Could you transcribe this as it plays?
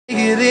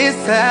figure this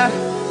out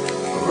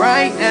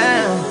right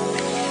now.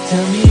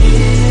 Tell me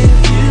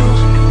if you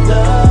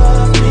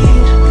love me,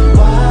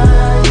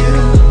 why you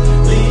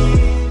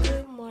leave?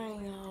 Good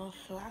morning, y'all.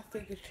 So I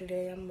figured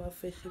today I'm gonna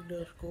officially do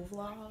a school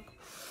vlog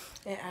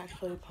and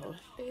actually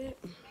post it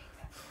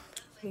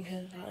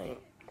because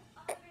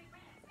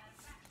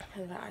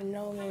I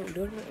know I ain't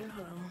doing it at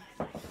home.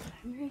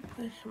 Let me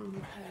put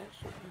some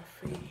hats on my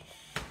face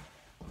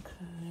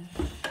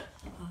because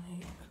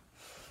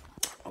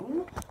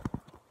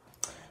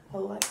oh,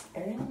 like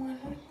everyone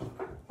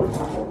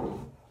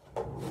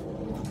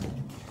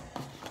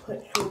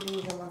put two of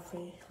these on my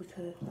face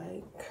because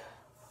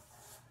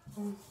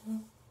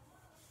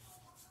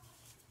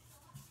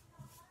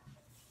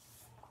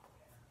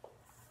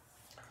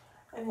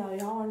I know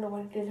y'all wonder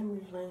what it is. I'm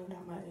just laying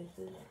down my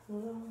edges,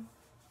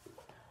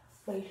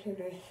 make sure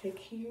they're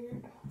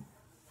secured.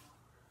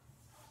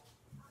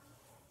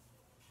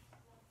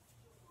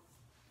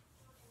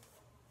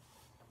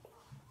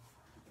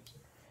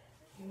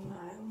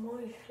 My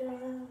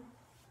moisture.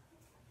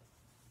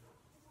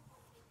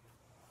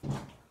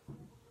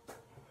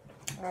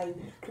 I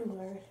use 2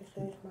 layers to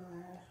finish my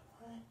last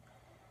one.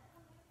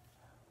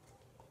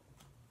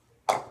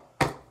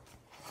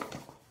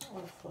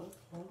 Oh fuck.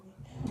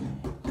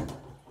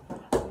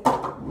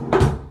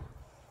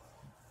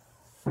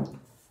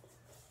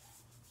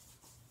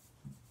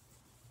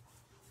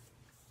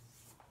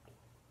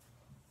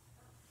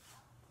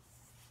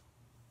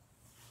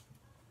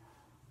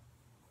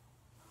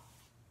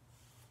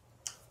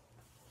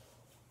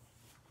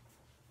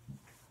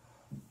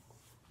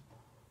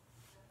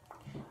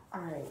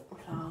 Alright,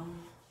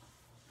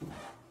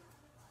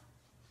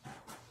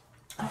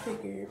 I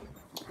figured,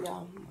 I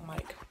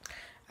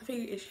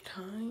figured it's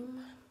time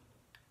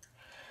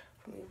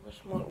for me to put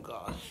some more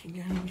gloss. You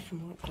gotta need some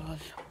more gloss.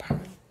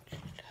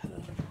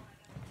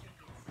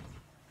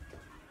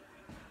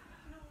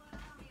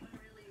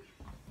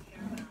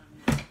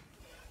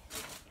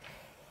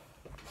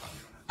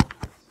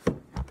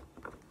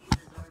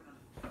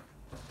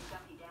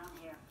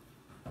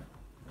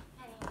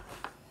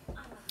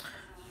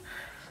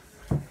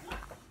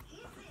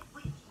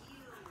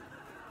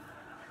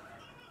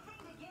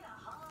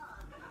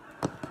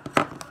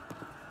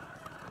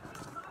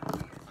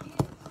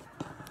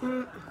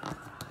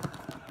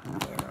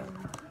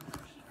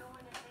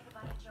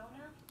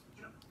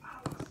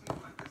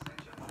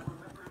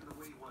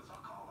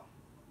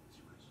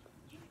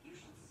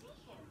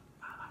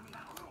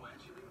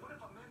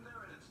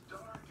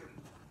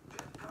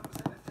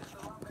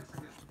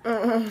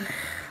 Yeah,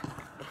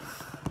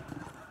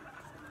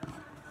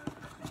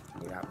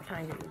 I'm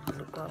trying to get this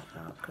lip gloss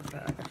out because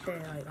like I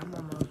said, I'm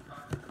almost.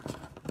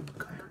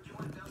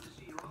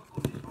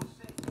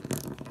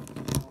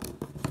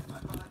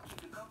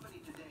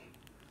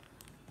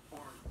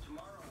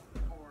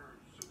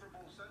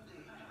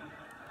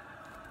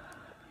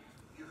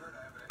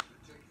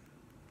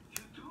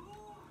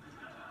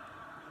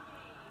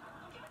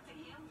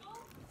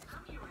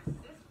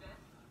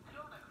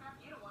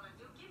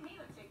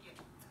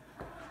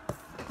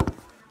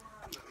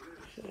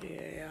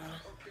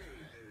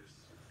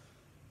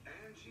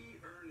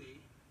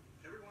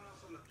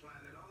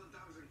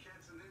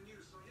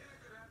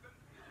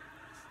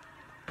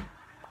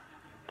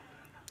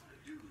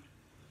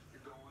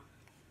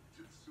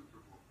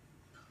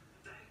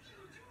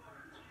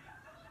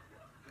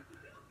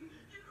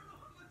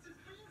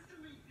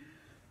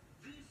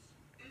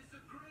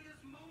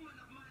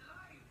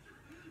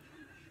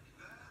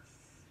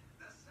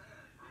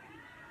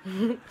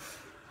 Angie,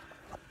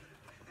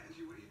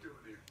 what are you doing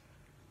here?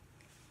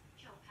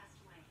 Joe passed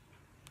away.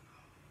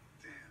 Oh,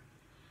 damn.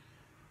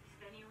 Is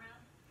Benny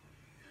around?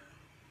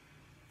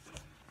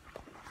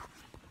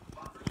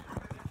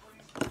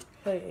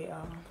 Hey,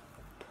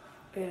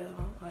 yeah,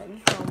 like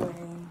this one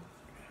wearing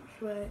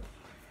sweats,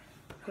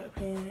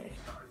 sweatpants,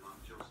 Sorry, Mom.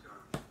 Joe's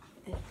gone.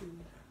 and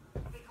shoes.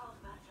 They called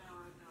about an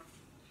hour ago.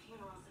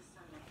 Funeral's this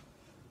Sunday.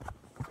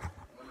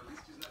 Well, at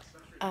least he's not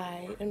suffering.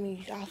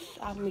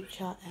 I'll meet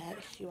y'all at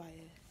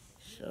CYS.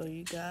 So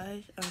you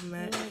guys, I'm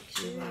at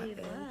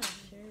CYS.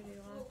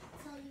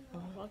 I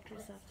walked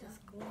herself to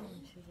school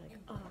and she was like,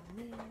 oh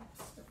man.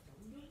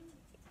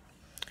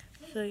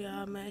 So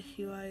y'all, I'm at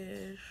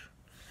CYS.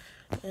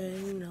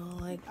 And you know,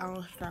 like I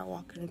don't start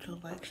walking until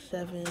like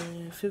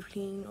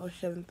 7:15 or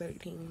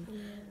 7:13,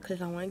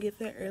 cause I want to get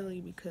there early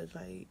because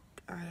like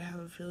I have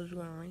a feeling it's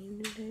gonna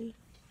rain today,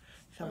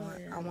 so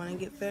I want to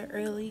get there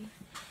early.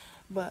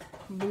 But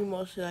we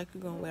mostly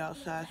likely gonna wait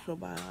outside, so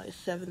by like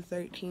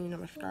 7:13, I'm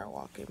gonna start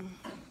walking.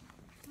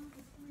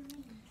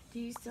 Do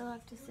you still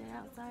have to sit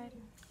outside?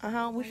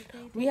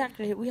 We have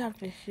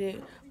to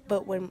sit,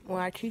 but when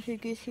our teacher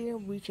gets here,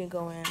 we can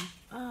go in.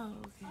 Oh,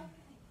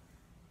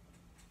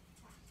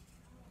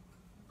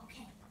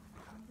 okay.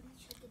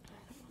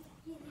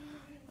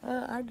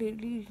 I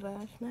did these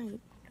last night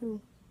too.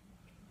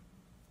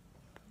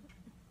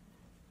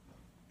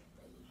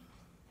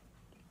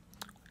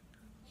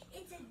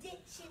 It's a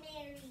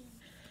dictionary.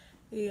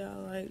 Yeah,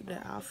 like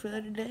the outfit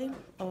of the day.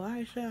 Oh,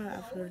 I said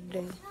outfit of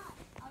the day.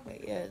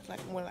 But yeah, it's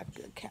like more like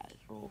a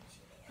casual,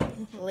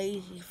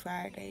 lazy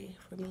Friday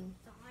for me.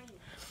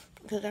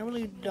 Because I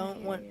really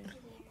don't want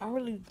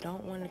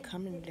to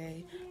come in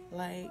today.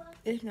 Like,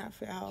 it's not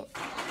fair how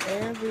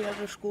every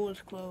other school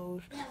is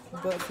closed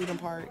but Freedom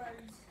Park.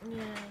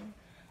 Yeah.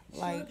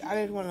 Like, I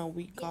just want a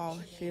week off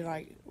to,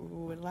 like,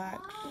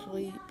 relax,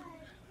 sleep,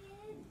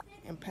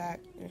 and pack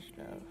and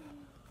stuff.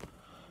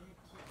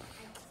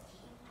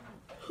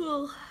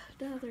 Well,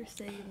 now they're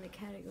saying the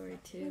category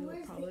 2 will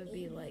probably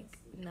be like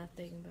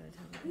nothing by the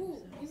time it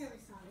goes out.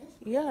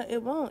 Yeah,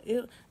 it won't.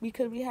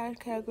 Because we had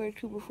Category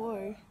 2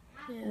 before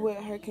Yeah. with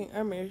Hurricane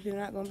Irma. It's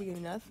not going to be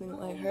nothing.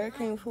 Like,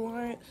 Hurricane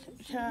Florence,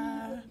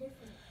 child,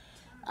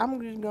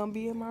 I'm just going to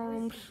be in my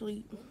room,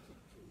 sleep.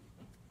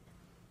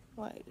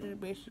 Like, that's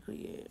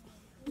basically it.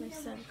 My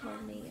son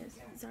called me.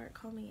 Zart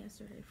called me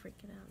yesterday,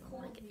 freaking out. I'm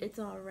like, it's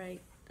all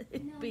right.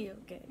 It'll be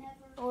okay.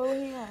 Where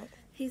he at?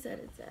 He's at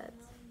his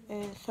dad's.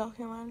 In South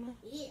Carolina?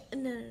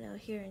 No,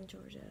 here in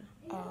Georgia.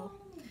 Oh.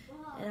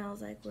 And I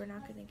was like, we're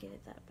not gonna get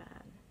it that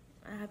bad.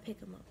 I pick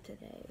him up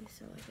today,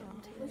 so I get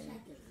him today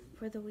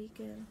for the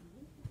weekend.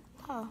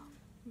 Oh.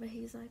 But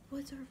he's like,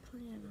 what's our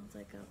plan? I was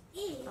like,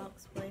 I'll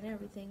explain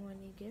everything when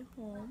you get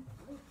home.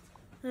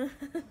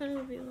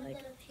 I'll be like,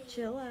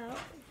 chill out,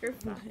 you're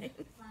fine.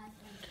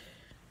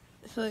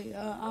 So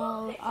yeah,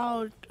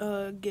 I'll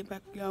get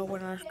back to y'all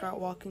when I start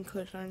walking,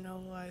 cause I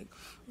know like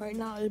right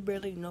now there's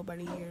barely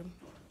nobody here,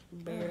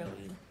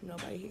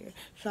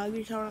 So I'll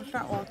get y'all when I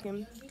start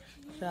walking.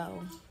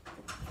 So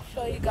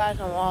show you guys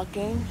I'm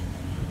walking.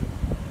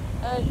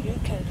 As you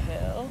can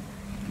tell,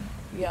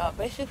 yeah.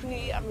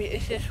 Basically, I mean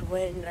it's just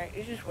wind, right?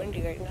 It's just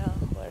windy right now,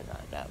 but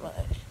not that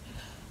much.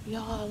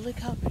 Y'all look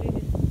how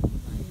pretty.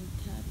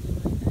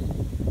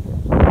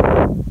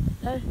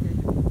 That's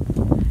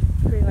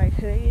just pretty. Like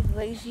today is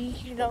lazy,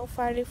 you know,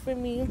 Friday for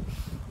me.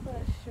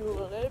 Let's shoot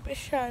a little bit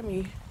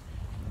shiny.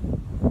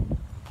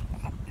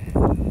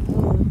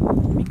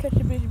 Let me catch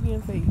a bitch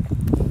being fake.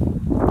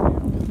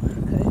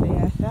 Cut their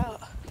ass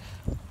out.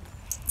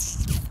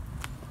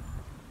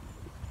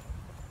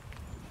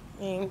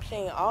 And I'm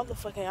saying all the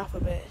fucking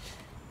alphabets.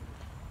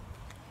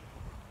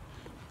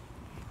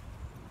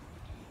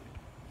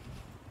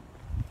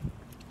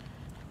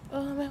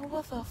 Oh man,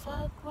 what the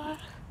fuck, bro?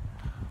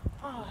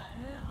 Oh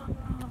hell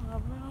no,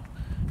 bro.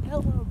 That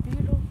little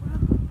beetle, bro.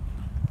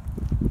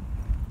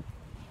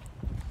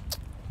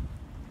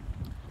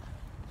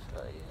 So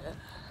yeah.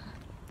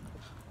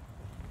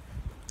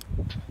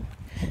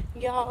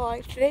 Y'all,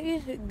 like today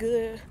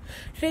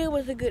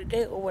was a good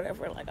day or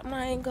whatever. Like I'm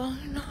not even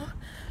gonna,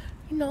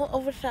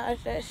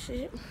 oversize that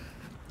shit.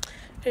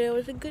 Today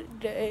was a good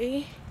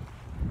day.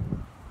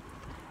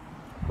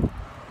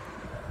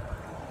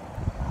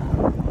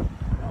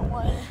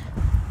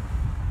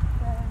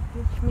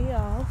 Gets me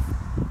off,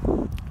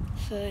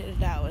 so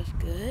that was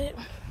good.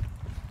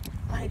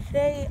 Like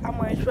today, I'm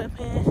wearing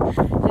sweatpants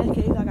just in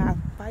case I got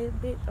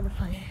fired, bitch.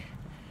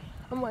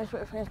 I'm wearing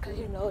sweatpants because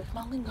it's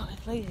my lingo.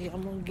 It's lazy.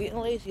 I'm getting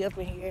lazy up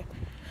in here.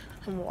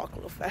 I'm gonna walk a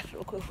little faster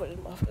real quick before this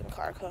motherfucking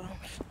car comes.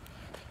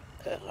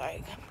 Cause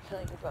like I'm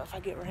telling you, bro, if I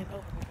get ran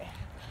over, man,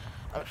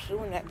 I'm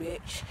suing that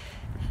bitch.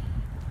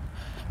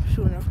 I'm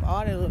suing her for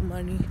all that little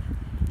money,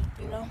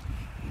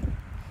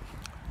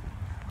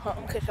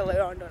 Catch you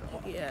later on, don't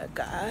know. Yeah,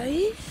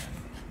 guys.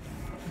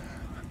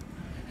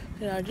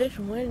 This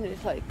wind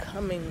is like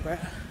coming,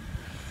 bruh.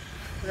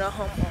 Not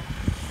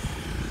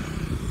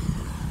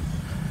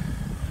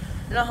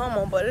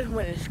homo, but this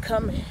wind is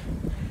coming.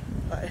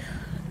 Like,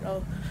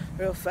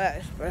 real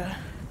fast, bruh.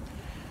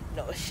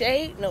 No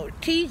shade, no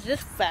tea,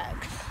 just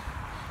facts.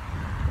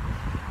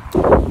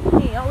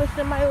 Hey, always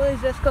somebody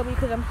always just go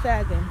because I'm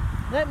sagging.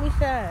 Let me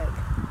sag.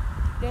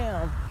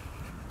 Damn.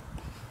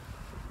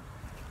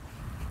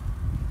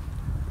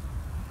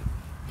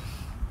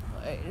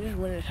 This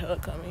wind is hella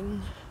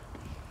coming.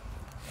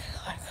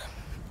 Like,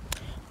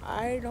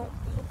 I don't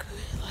feel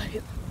good.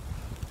 Like,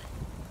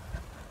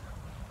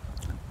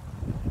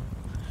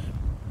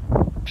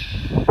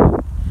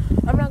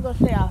 I'm not gonna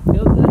say I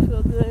feel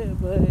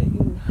good, but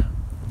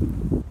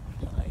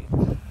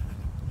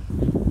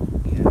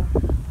yeah.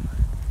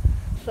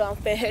 So I'm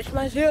finna hitch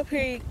my 0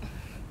 period.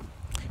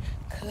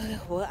 Cause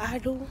what I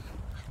do,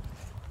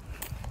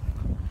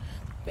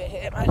 finna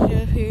hit my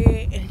 0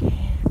 period and then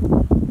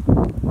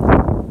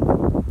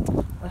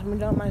once I'm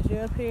done my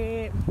 0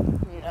 period,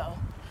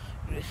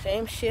 do the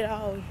same shit I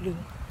always do.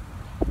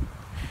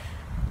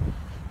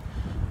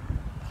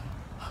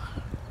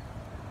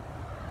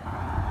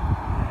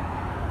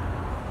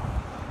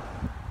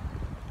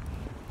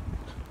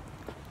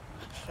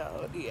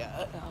 So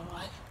yeah,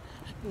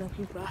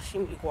 people I see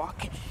me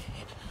walking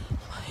shit.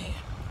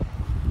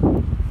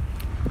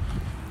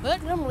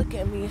 Let them look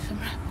at me and some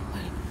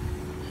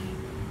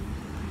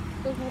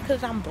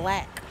because I'm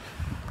black.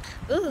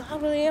 Ugh, I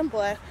really am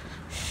black.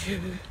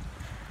 Shoot.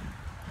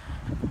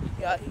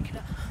 Y'all, you can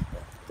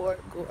afford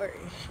glory.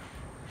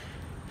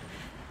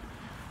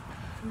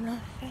 You know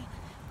what I'm saying?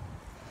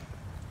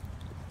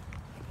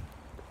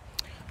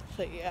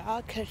 So yeah,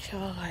 I'll catch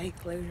y'all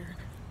later.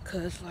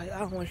 Cause like I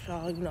don't want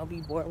y'all, you know,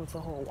 be bored with the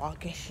whole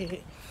walk and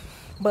shit.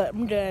 But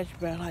I'm dead ass,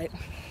 bro. Like,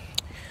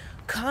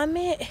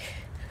 comment.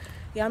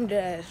 Yeah, I'm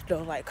dead ass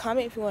though. Like,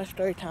 comment if you want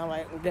story time.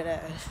 Like, I'm dead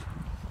ass.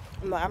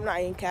 I'm not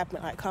even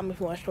capping. Like, comment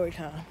if you want story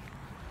time.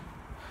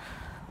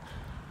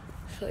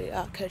 So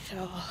yeah, I'll catch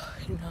y'all.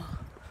 You know,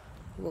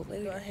 we'll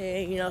go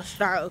ahead. You know,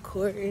 start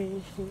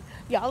recording.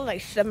 Y'all like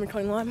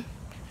 7:21,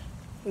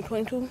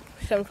 22,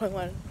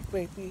 7:21.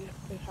 Wait,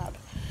 hot.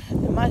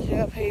 And my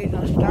zero page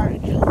don't start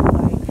until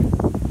like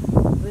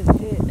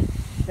legit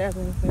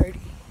 7:30.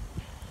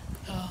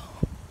 Oh,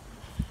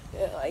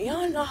 yeah, like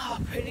y'all know how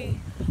pretty,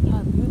 how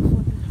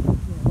beautiful this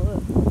fucking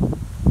look.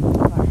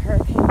 Like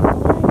hurricane. Let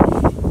that shit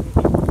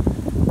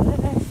come. Let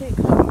that shit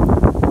come.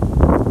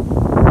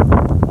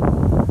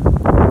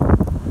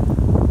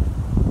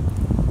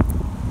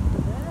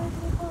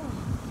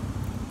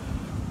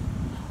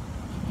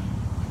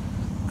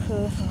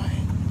 Cause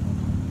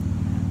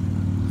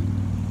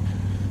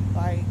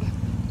like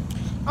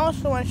I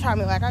also want to try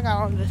me. Like I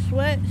got on the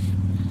sweats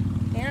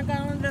and I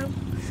got on the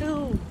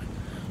shoes.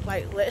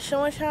 Like let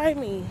someone try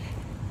me.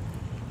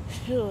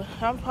 Sure,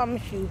 I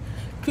promise you,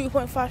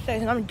 2.5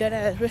 seconds. I'm dead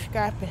ass. We're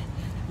scrapping,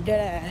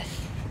 dead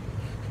ass.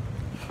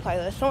 Like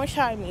let someone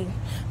try me.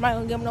 I'm not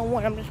gonna give them no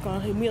warning. I'm just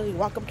gonna immediately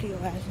walk up to your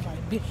ass and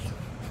like, bitch.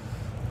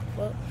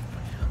 Fuck.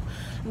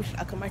 Let me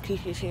stuck in my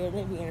t-shirts here.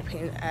 They be in a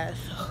pain in the ass.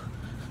 So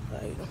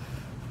like,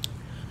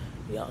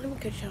 y'all, let me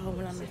catch y'all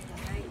when I'm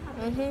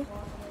in.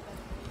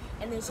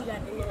 And then she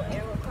got the little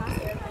arrow across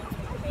everything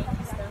for the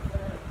baby stuff.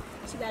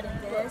 She got a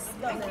vest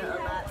and then a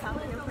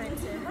laptop and a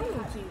printer.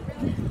 Really cute.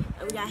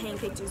 And we got hang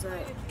pictures of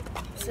it.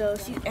 So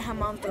she and her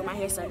mom threw my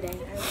hair Sunday.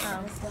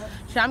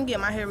 So I'm getting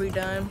my hair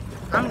redone.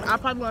 I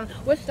probably want.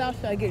 What style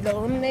should I get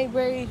though? Lemonade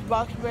braids,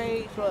 box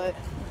braids, what?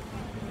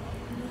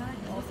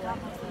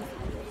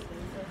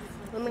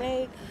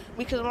 Lemonade.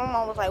 Because my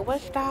mom was like,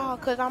 "What style?"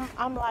 Cause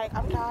I'm like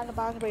I'm tired of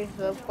box braids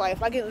stuff. Like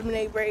if I get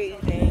lemonade braids,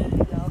 then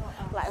you know,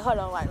 like hold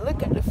on, like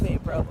look at the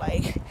fit, bro.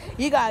 Like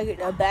you gotta get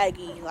the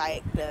baggy,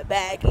 like the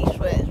baggy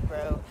sweats,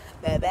 bro.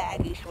 The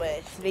baggy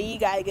sweats. Then you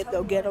gotta get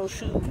the ghetto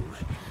shoes.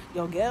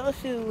 Your ghetto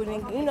shoes,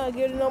 and you know,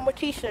 get a normal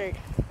t-shirt.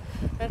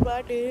 That's what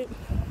I did.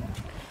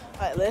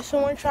 Like, let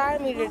someone try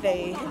me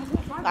today.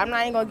 I'm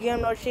not even gonna give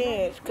them no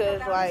chance,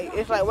 cause like,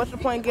 it's like, what's the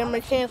point of giving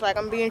them a chance? Like,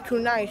 I'm being too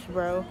nice,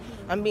 bro.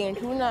 I'm being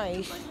too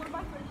nice.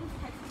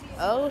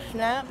 Oh,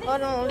 snap.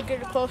 Hold on, let's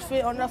get a close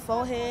fit on the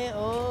forehead.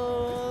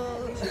 Oh.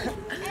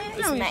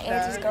 Is my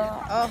edges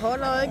gone? Oh, hold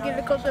on, let's get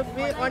a closer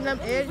fit on them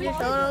edges.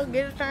 Hold on,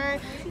 get a turn.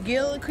 Get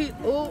a little creep.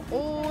 Ooh,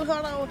 hold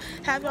on.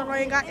 Half y'all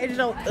ain't got edges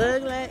on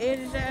ugly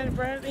edges, ass,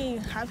 bro.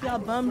 Half y'all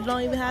bums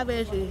don't even have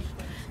edges.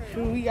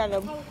 So we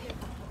gotta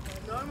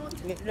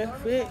get the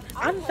fit.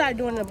 I decided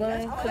doing the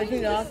bun because,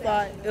 you know, I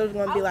thought it was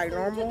going to be like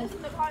normal.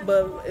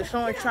 But if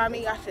someone tried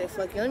me, I said,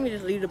 fuck it, let me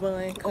just leave the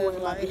bun. Cause,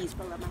 like,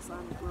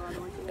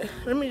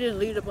 let me just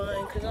leave the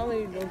bun because I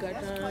really don't got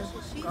time.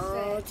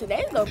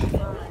 Today's gonna be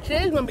fun.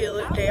 Today's going to be a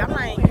lit day. I'm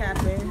not even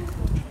capping.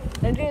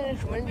 And then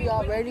it's windy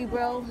already,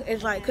 bro.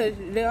 It's like, because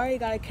they already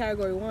got a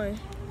category 1.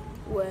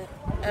 What?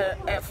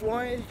 At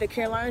Florence, the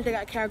Carolinas, they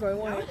got category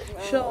 1.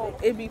 So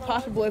it'd be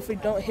possible if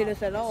it don't hit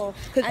us at all.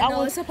 Cause I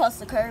know it's supposed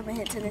to curve and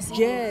hit Tennessee.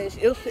 Yes,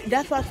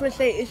 that's what I was going to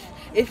say.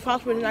 It's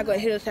possible it's not going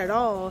to hit us at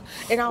all.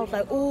 And I was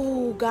like,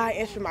 ooh, God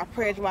answered my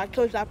prayers. When I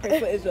told you I prayed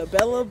for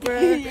Isabella, bro.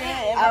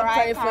 I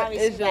prayed for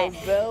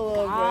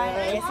Isabella, bro.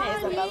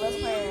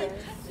 Isabella's prayers.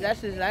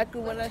 That's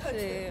exactly what I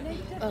said.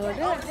 Oh,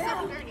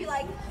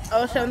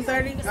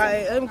 7:30? All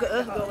right,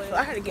 let's go. So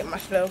I had to get my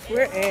stuff.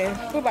 We're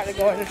about to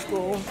go into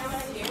school.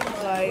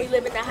 Like, We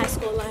live in that high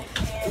school life.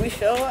 we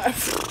sure are.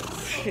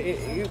 Shit,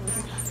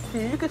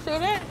 you can say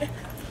that.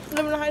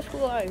 Living a high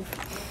school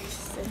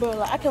life. But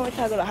like, I can't wait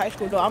till I go to high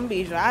school though. I'm gonna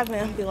be driving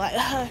and be like,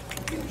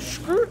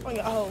 screw on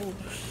your hoes.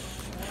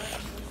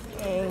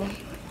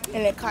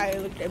 And then Kaya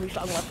looked at me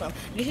talking about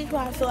something. This is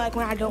why I feel like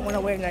when I don't want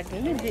to wear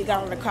nothing. This bitch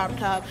got on the crop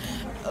top,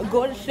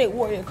 Golden State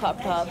Warrior crop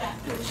top,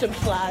 some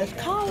slides.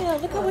 Kaya,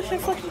 look at what the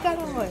fuck you got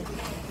on.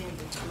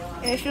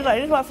 And she was like,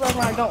 this is why I feel like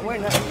when I don't wear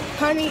nothing.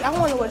 Honey, I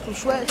want to wear some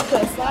sweats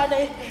because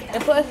Friday,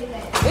 and plus,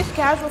 it's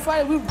casual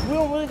Friday. We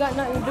don't really got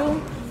nothing to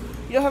do.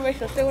 Yo, her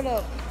Rachel, say what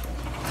up.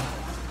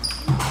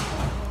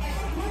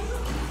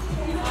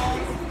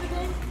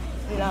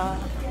 Nah,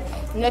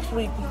 next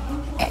week.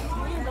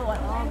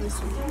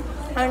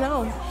 I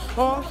know.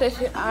 Mom says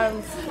since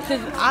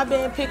I've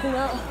been picking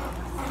up.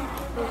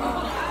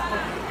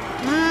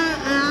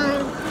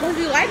 What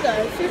do you like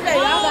us? She said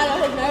y'all got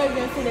us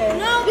nervous today.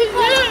 No,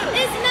 because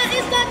it's not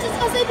just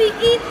us. It be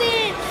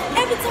Ethan.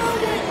 Every time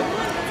that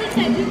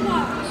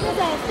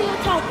still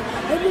talking.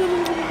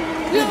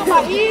 You know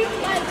about Eve?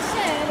 Like,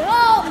 shut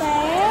up,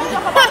 man.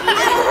 I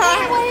don't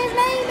know what his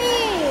name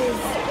is.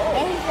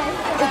 And he said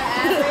he's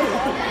average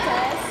on the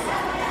test.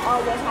 Or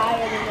was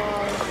higher than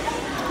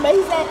But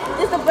he said,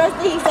 this is the first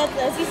thing he said to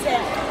us. He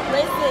said,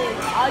 listen,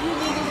 all you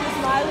need is your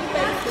smiley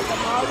face because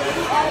I'm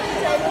already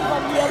agitated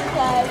from the other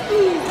class.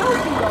 Please don't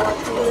be on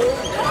to it.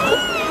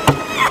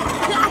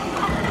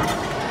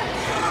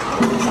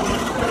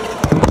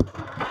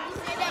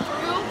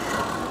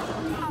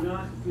 No,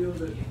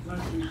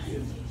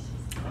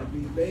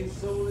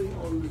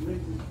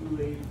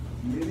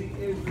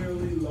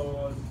 Israeli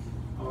laws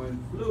are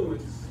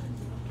influenced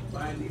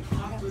by the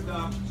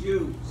Orthodox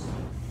Jews.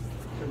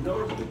 So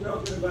notice we're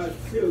talking about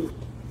two.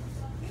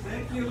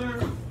 Secular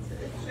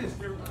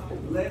system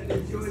led the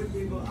Jewish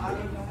people out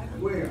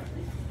of where?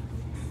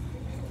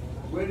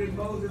 Where did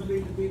Moses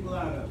lead the people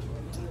out of?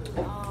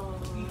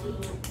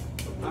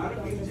 Out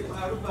of Egypt,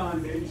 out of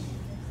bondage.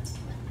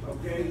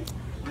 Okay?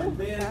 And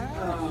then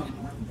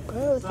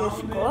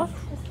Solomon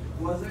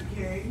was a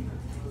king.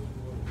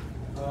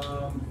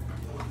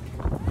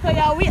 So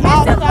y'all, we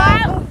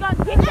outside.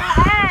 Get your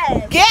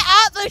ass. Get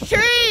out the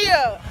tree!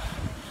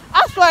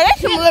 I swear, they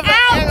should live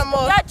with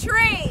animals. The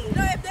tree.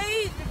 No, if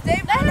they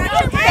Let them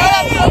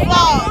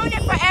Ruin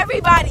it for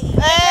everybody.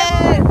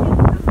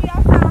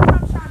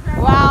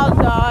 Wow,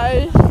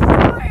 guys. You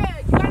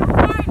gotta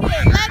find it.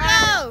 Let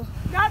go.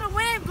 Y'all the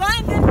wind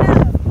blowing good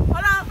enough.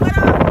 Hold on. This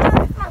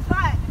is my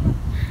spot.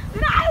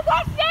 Did I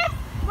watch this?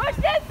 Watch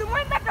this. The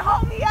wind about to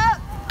hold me up.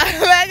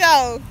 Let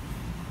go.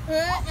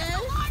 Yeah.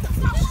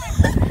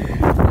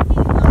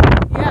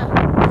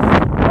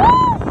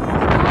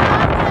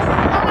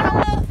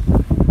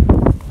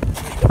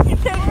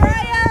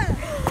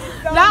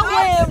 That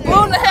wind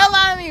blew the hell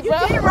out of me, bro.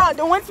 You're wrong.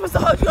 The wind's supposed to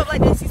hold you up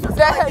like this. She's supposed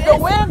to hold like The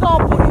wind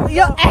gonna pull you.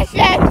 Yo,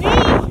 SFG.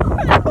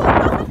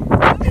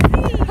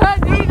 Her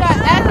D got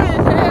acid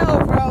as hell,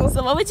 bro.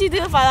 So what would you do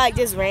if I like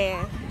just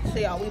ran? So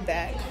y'all, we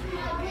back.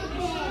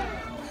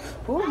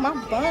 Ooh, my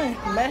bun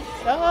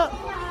messed up.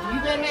 You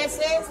been that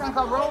sex on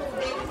her roll,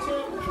 baby,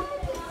 too.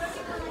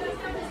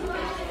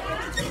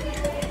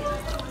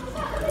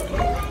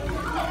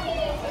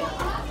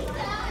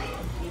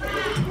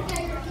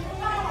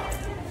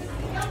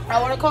 I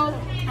want to call.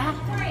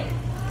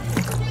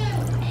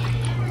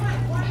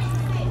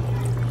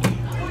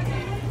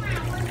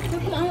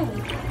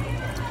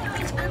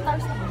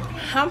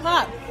 I'm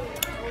hot.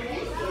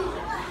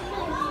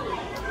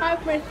 Hi,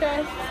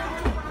 princess.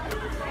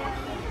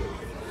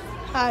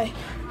 Hi.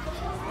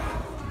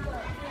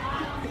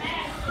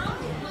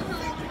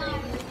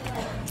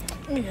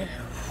 Yeah.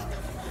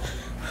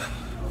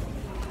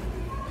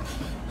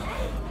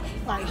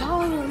 Like, y'all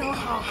don't even know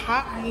how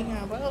hot I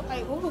am, bro.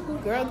 Like, ooh,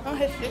 girl, don't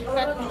hit shit.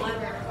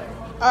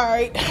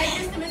 Alright.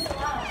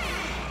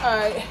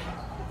 Alright.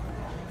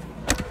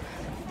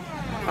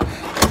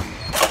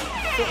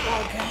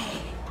 Football game.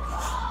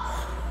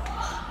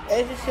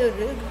 Is this shit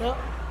good, bro?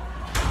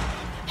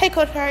 Hey,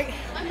 Coach Harry.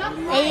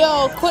 Hey,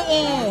 yo,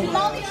 Quentin.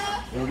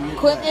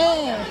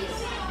 Quentin.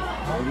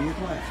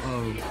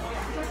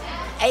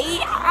 Hey,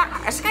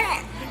 I said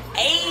that.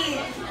 Hey.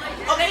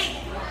 Okay.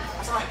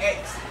 I saw my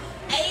ex.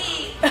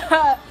 Hey.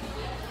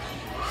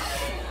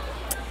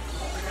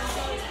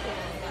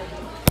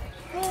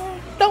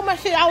 Throw my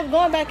shit. I was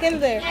going back in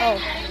there. Oh.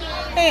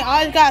 Hey, I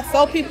always got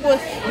so people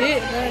with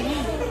shit, man.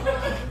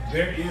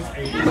 There is a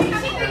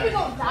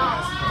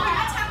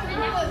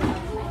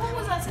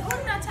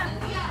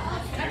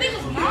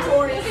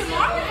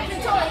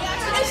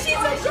And she's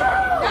a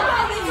girl.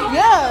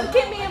 Yeah.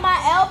 Hit me in my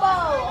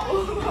elbow.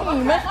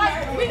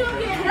 We gonna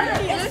get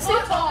hurt. It's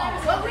football.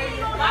 But we ain't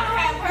gonna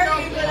have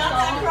hurt, but I'm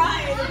not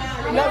crying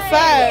about it. Not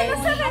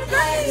fast.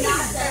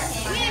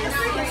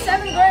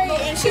 Seventh grade,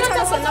 and she told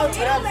us a no to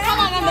them.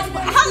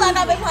 How long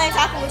I been playing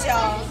soccer with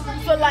y'all?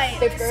 For like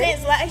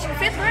since last year,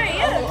 5th grade.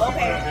 Yeah. Oh,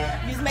 okay.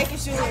 Just making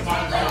sure. I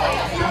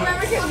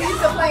remember we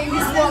used to play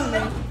you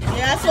swimming.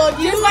 Yeah, I saw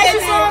you. Just like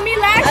you saw me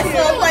last year. I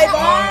saw play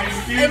ball,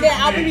 and then I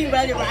would be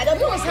ready to ride. That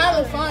was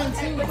having fun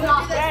too.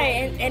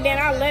 Right, and then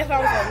I left. I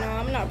was like, no,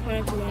 I'm not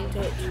playing too in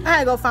touch. I had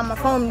to go find my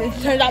phone. It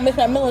turns out Miss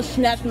Miller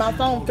snatched my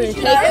phone for the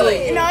take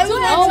it. No, it was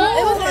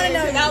one of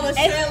them. I was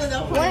trailing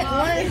up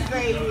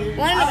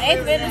One of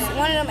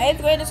them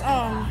eighth graders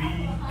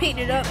picked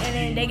it up and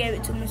then they gave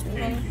it to Miss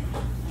McCullough.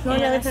 No,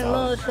 Miss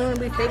Miller shouldn't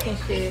be taking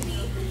shit.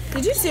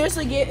 Did you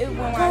seriously get it when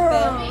I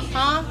fell?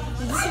 Huh?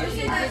 Did you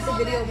seriously get the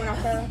video when I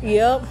fell?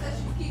 Yep.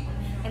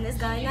 And this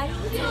guy got it?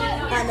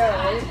 I know,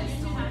 right?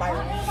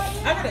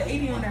 I got an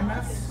 80 on that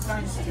math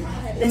science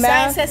test. The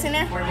science test in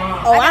there?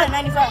 Oh, I got a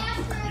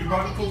 95. You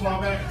brought the football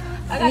back?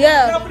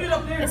 Yeah. Put it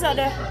up there. It's up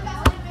there.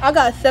 I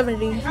got 70.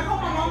 Can I call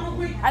my mom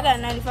real quick? I got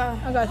a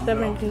 95. I got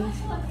 70.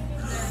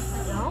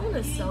 Home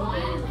is so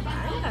good. I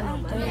ain't got no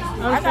money.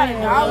 I got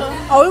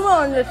 $1. Oh, we went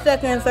on the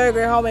 2nd and 3rd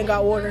grade home and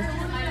got water.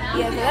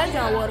 Yeah, cause that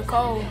joint water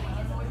cold.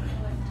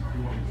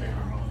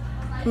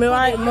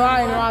 Mariah and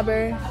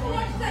Robert.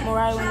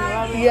 Mariah when you're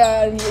out.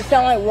 Yeah, it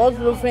sounded like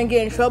Roosevelt finna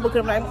get in trouble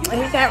because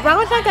he said,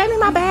 Rosa gave me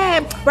my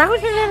bag.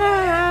 Rosa, and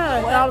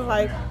I was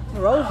like,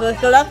 Rosa.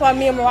 So that's why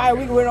me and Mariah,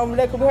 we went over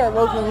there because we heard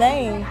Rosa's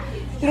name.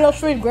 You know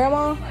Street's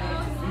grandma?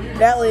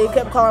 That lady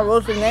kept calling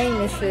Rosa's name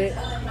and shit.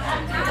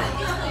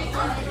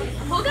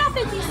 Who got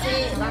 50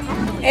 cents?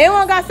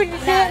 Anyone got 50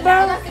 cents,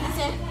 bro?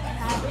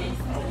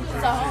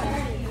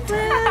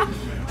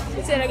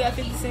 He said I got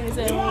 50 cents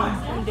at home.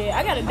 I'm dead.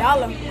 I got $1.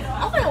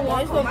 I'm gonna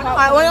walk for my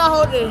Alright, when y'all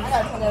hold this?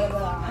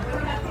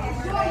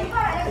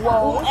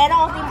 Whoa. And I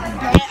don't think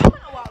I'm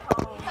gonna walk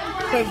home.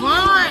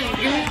 Quavon,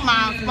 give me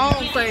my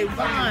phone,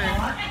 Quavon.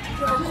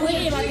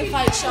 Quentin, I can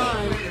fight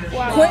Sean.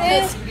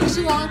 Quentin?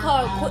 Shalon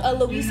called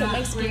Luisa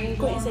Mexican and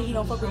Quentin said he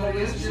don't fuck with no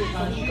relationship.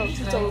 But he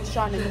told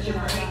Sean to get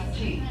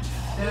outside.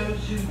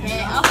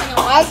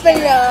 I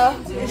finna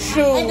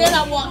shoot. And then I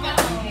walk out.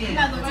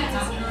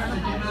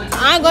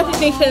 I ain't going to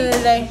King Center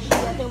today.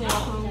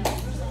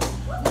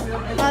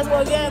 Might as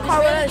well get in a car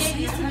with us.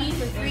 These to me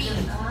for free.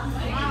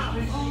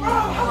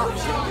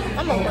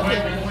 I'm gonna look at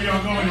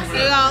it.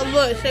 Say y'all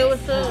look, say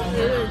what's up. It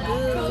look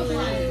good.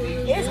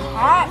 It's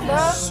hot,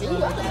 bro.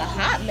 Shoot, I look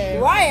hot, man.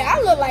 Right,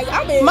 I look like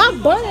I'm in. My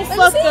butt is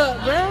fucked up,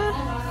 bruh.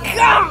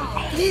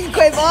 God! These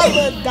quick all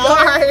look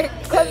dark.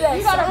 Cause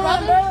you got a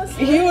brother?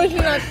 You was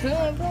not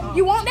feeling, bro.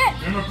 You want that?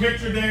 Remember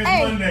picture day is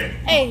Hey. Monday.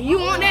 Hey, you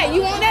want that?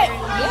 You want that?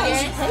 Yeah, you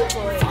should pay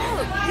for it.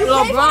 You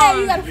pay for that,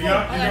 you gotta pay.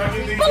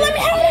 But let me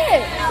have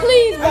that.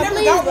 Please, bro.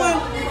 Please, bro.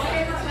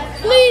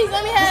 Please,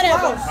 let me have that,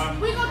 bro.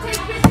 We gonna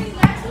take pictures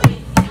next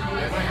week.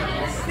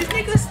 This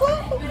nigga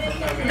slow.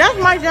 That's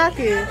my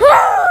jacket.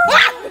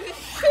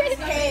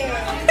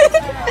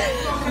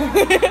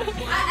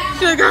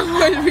 Should've got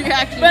one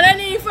reaction. But that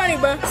ain't funny,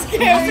 bro. I'm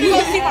gonna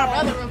go see my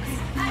brother real quick.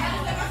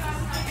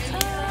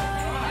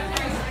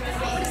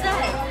 What is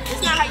that?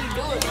 It's not how you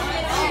do it.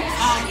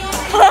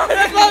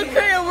 That's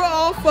okay, we're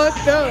all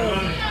fucked up.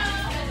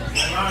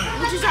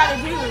 What you trying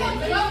to do?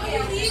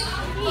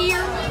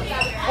 Here.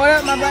 What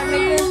up, my black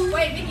nigga?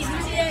 Wait, Vicky, you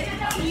see that?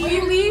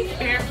 You leave?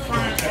 That's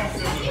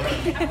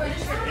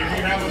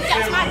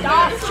my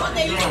dog. That's what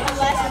they do.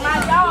 That's my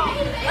dog.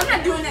 I'm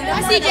not doing that. I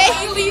see Jay,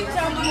 you leave.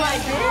 Tell me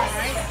like this.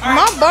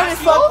 My butt is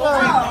fucked up.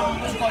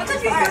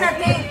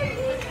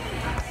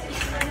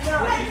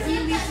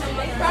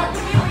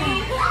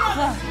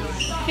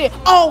 Shit.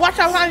 Oh, watch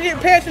out, I'm trying to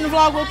get Paris in the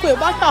vlog real quick.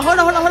 Watch out, hold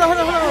on.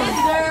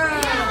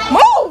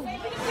 Move!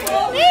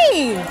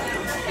 Me!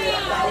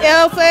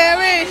 Yo,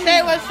 Ferry,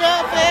 say what's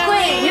up,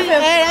 Ferry.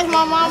 Hey, that's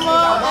my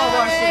mama.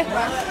 Hey.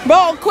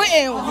 Bro,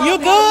 Quentin, you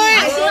good?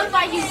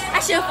 I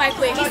should fight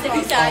quick. He said,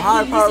 he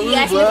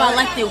asked me if I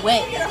liked it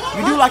wet.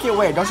 You do like it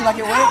wet. Don't you like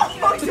it wet?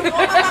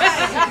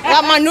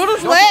 Got my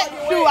noodles wet?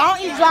 Shoot, I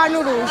don't eat dry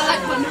noodles.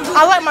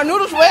 I like my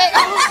noodles wet.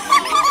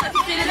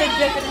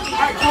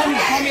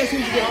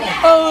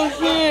 Oh,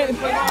 shit.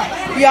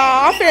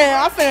 Yeah, I'm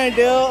finna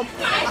dip.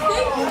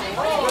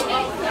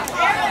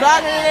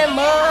 Blocking that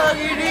mug,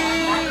 you do.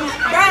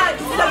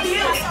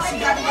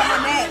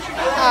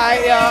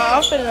 Alright, y'all,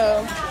 I'm finna.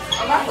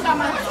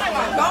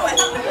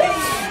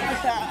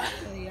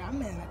 Yeah,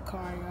 I'm in the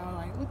car, y'all.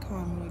 Like, look how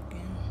I'm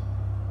looking.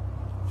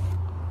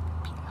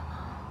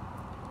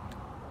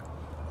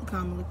 Look how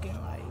I'm looking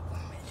like.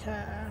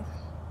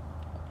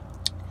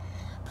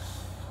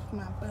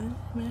 My butt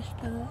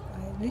messed up.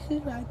 Like, this is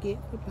what I get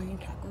for playing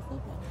chocolate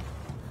football.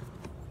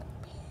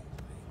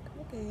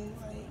 Okay,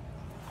 like,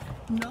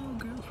 no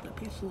girls flip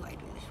his like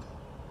this.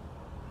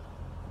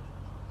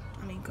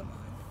 I mean, come on.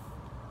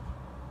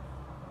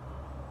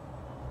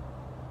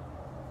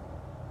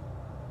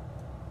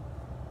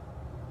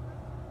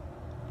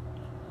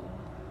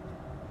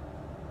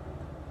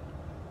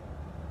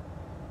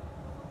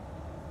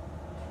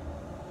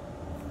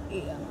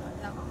 Yeah,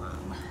 that's my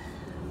mom.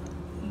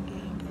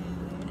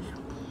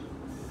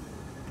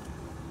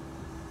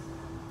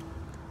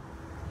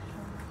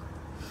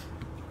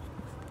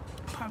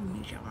 Probably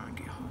need y'all when I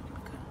get home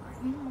because,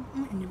 like,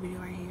 I'm in the video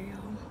right here,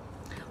 y'all.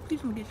 Please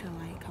don't forget to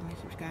like, comment,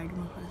 subscribe, do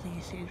my first thing,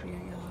 share this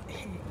video, y'all.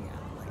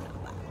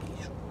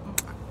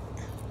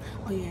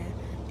 Oh yeah,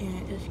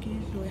 and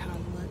excuse the way how I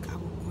look. I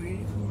recorded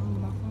it from wrong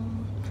on my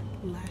phone.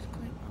 The last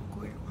clip, I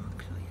recorded it wrong.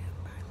 So yeah,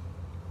 bye.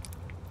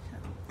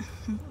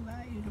 So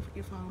bye. You don't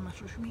forget to follow my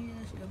social media.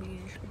 It'll be in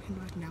the description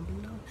box down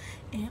below,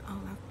 and all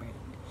my friends'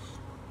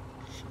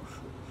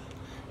 socials.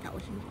 That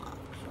was in the vlog.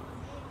 So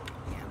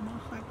yeah,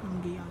 most likely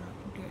I'm gonna give y'all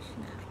their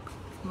snack.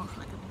 Most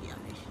likely I'm gonna give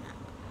y'all their snack.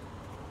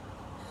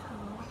 So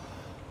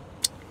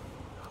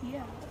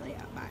yeah,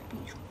 bye,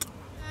 peace.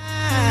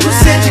 Who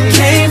said you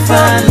can't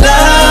find